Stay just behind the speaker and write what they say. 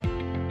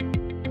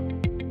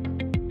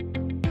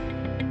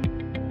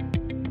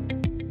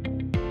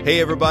Hey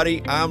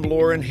everybody, I'm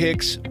Lauren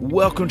Hicks.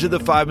 Welcome to the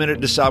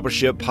 5-Minute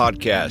Discipleship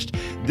Podcast.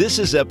 This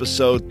is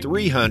episode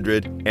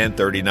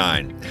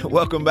 339.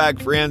 Welcome back,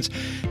 friends.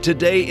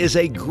 Today is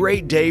a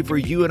great day for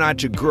you and I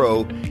to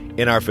grow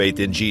in our faith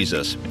in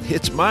Jesus.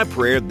 It's my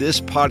prayer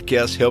this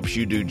podcast helps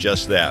you do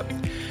just that.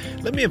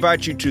 Let me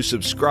invite you to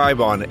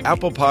subscribe on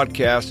Apple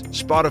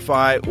Podcasts,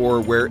 Spotify,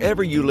 or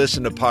wherever you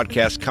listen to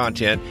podcast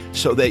content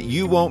so that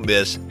you won't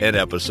miss an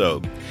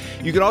episode.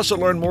 You can also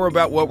learn more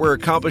about what we're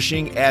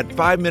accomplishing at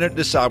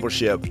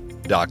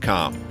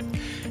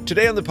 5minutediscipleship.com.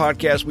 Today on the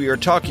podcast, we are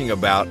talking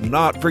about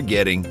not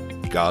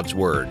forgetting God's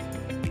Word.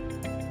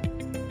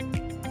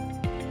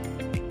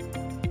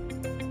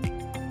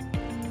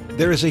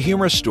 There is a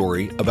humorous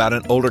story about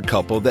an older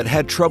couple that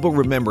had trouble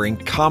remembering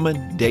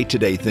common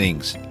day-to-day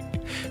things.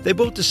 They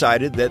both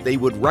decided that they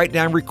would write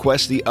down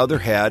requests the other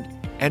had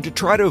and to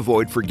try to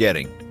avoid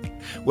forgetting.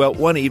 Well,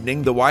 one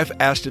evening, the wife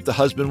asked if the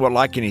husband would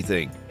like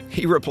anything.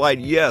 He replied,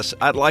 "Yes,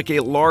 I'd like a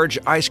large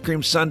ice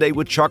cream sundae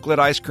with chocolate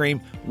ice cream,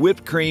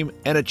 whipped cream,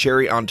 and a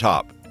cherry on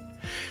top."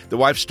 The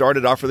wife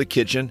started off for the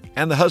kitchen,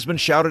 and the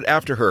husband shouted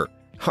after her,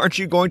 "Aren't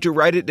you going to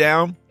write it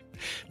down?"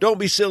 "Don't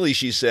be silly,"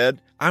 she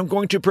said. "I'm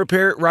going to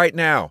prepare it right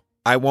now.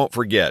 I won't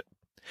forget."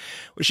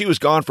 Well, she was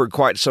gone for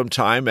quite some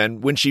time,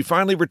 and when she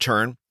finally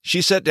returned,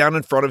 she set down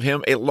in front of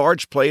him a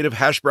large plate of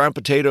hash brown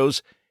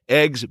potatoes,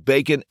 eggs,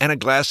 bacon, and a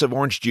glass of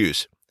orange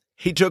juice.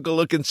 He took a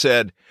look and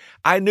said,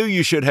 "I knew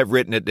you should have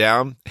written it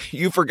down.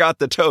 You forgot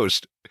the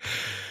toast."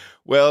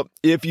 Well,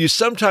 if you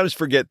sometimes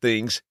forget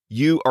things,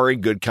 you are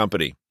in good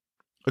company.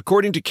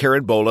 According to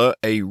Karen Bola,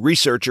 a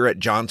researcher at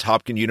Johns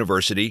Hopkins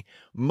University,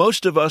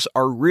 most of us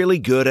are really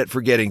good at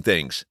forgetting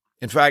things.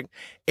 In fact,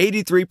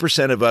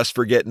 83% of us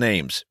forget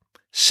names.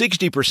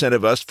 60%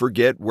 of us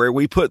forget where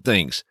we put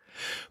things.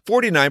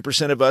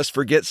 49% of us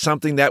forget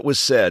something that was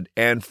said,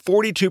 and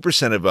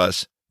 42% of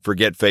us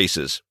forget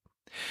faces.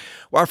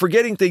 While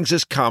forgetting things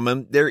is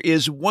common, there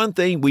is one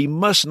thing we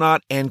must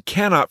not and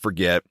cannot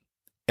forget,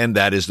 and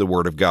that is the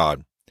Word of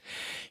God.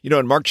 You know,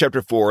 in Mark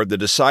chapter 4, the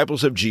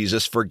disciples of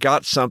Jesus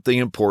forgot something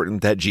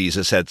important that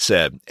Jesus had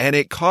said, and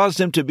it caused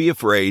them to be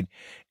afraid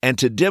and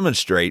to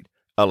demonstrate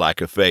a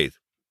lack of faith.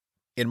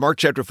 In Mark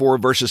chapter 4,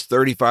 verses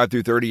 35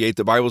 through 38,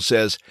 the Bible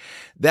says,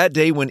 "That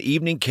day when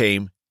evening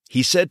came,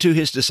 he said to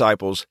his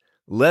disciples,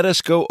 'Let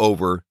us go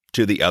over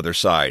to the other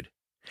side.'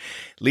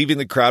 Leaving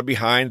the crowd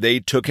behind, they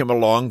took him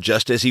along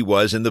just as he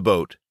was in the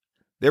boat.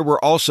 There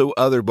were also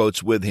other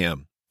boats with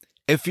him.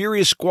 A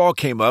furious squall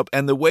came up,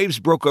 and the waves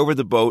broke over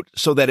the boat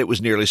so that it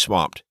was nearly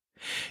swamped.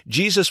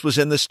 Jesus was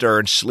in the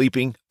stern,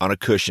 sleeping on a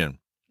cushion.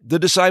 The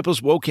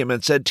disciples woke him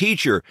and said,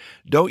 'Teacher,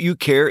 don't you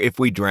care if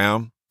we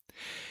drown?'"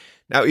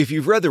 Now, if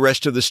you've read the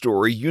rest of the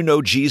story, you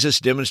know Jesus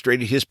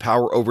demonstrated his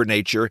power over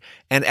nature,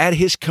 and at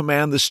his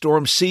command the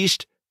storm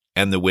ceased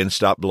and the wind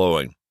stopped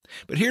blowing.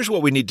 But here's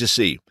what we need to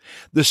see.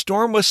 The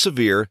storm was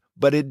severe,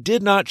 but it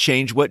did not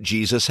change what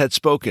Jesus had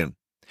spoken.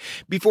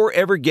 Before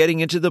ever getting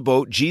into the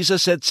boat,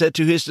 Jesus had said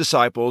to his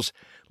disciples,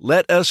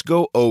 "Let us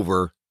go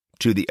over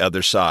to the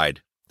other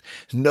side."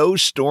 No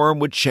storm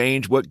would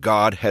change what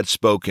God had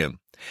spoken.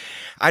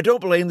 I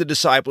don't blame the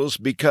disciples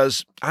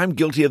because I'm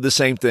guilty of the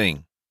same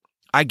thing.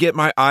 I get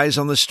my eyes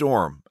on the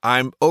storm.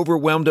 I'm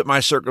overwhelmed at my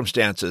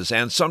circumstances,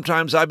 and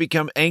sometimes I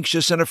become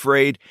anxious and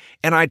afraid,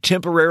 and I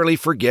temporarily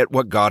forget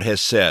what God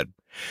has said.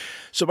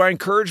 So my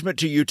encouragement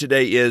to you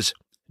today is,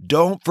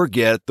 don't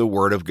forget the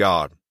Word of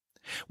God.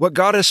 What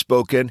God has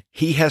spoken,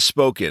 He has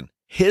spoken.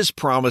 His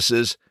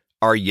promises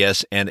are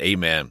yes and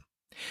amen.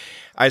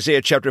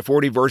 Isaiah chapter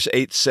 40, verse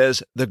 8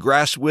 says, "The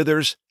grass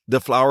withers, the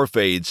flower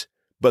fades,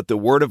 but the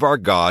Word of our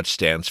God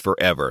stands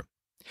forever."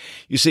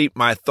 You see,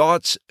 my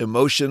thoughts,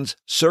 emotions,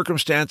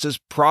 circumstances,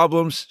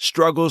 problems,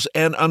 struggles,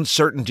 and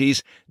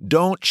uncertainties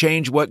don't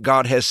change what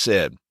God has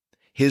said.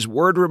 His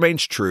Word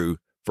remains true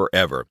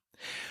forever.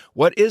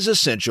 What is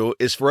essential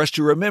is for us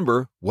to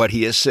remember what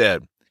He has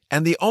said.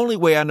 And the only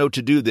way I know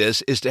to do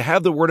this is to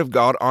have the Word of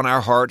God on our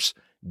hearts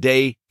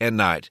day and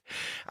night.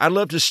 I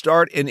love to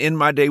start and end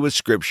my day with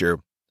Scripture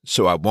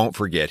so I won't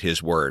forget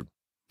His Word.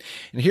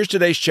 And here's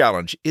today's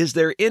challenge. Is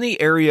there any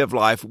area of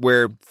life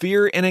where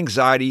fear and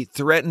anxiety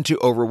threaten to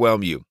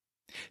overwhelm you?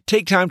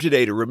 Take time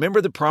today to remember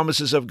the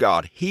promises of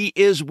God. He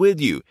is with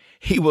you.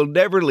 He will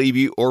never leave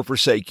you or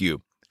forsake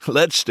you.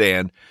 Let's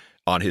stand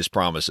on His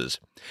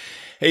promises.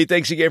 Hey,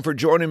 thanks again for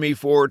joining me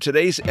for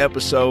today's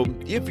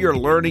episode. If you're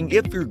learning,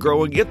 if you're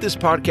growing, if this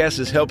podcast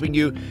is helping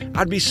you,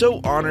 I'd be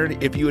so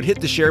honored if you would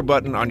hit the share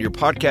button on your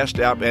podcast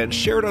app and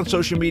share it on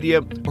social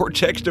media or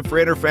text a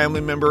friend or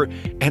family member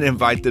and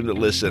invite them to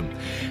listen.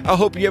 I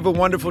hope you have a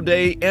wonderful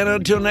day, and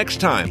until next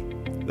time,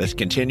 let's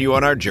continue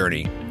on our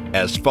journey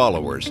as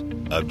followers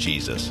of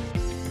Jesus.